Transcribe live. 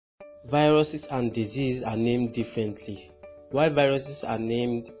Viruses and diseases are named differently. While viruses are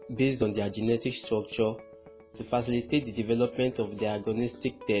named based on their genetic structure to facilitate the development of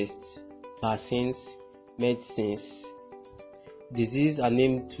diagnostic tests, vaccines, medicines, diseases are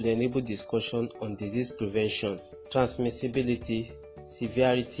named to enable discussion on disease prevention, transmissibility,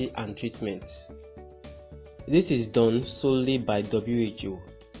 severity, and treatment. This is done solely by WHO.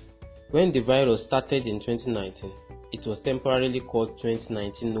 When the virus started in 2019, it was temporarily called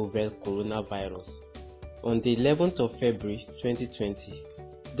 2019 novel coronavirus. On the 11th of February 2020,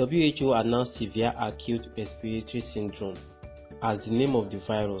 WHO announced severe acute respiratory syndrome as the name of the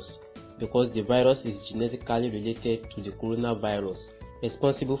virus because the virus is genetically related to the coronavirus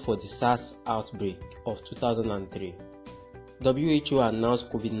responsible for the SARS outbreak of 2003. WHO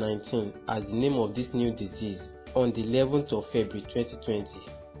announced COVID-19 as the name of this new disease on the 11th of February 2020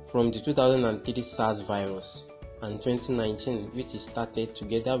 from the 2003 SARS virus and 2019, which is started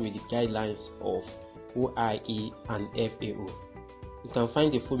together with the guidelines of OIE and FAO. You can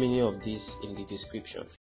find the full meaning of this in the description.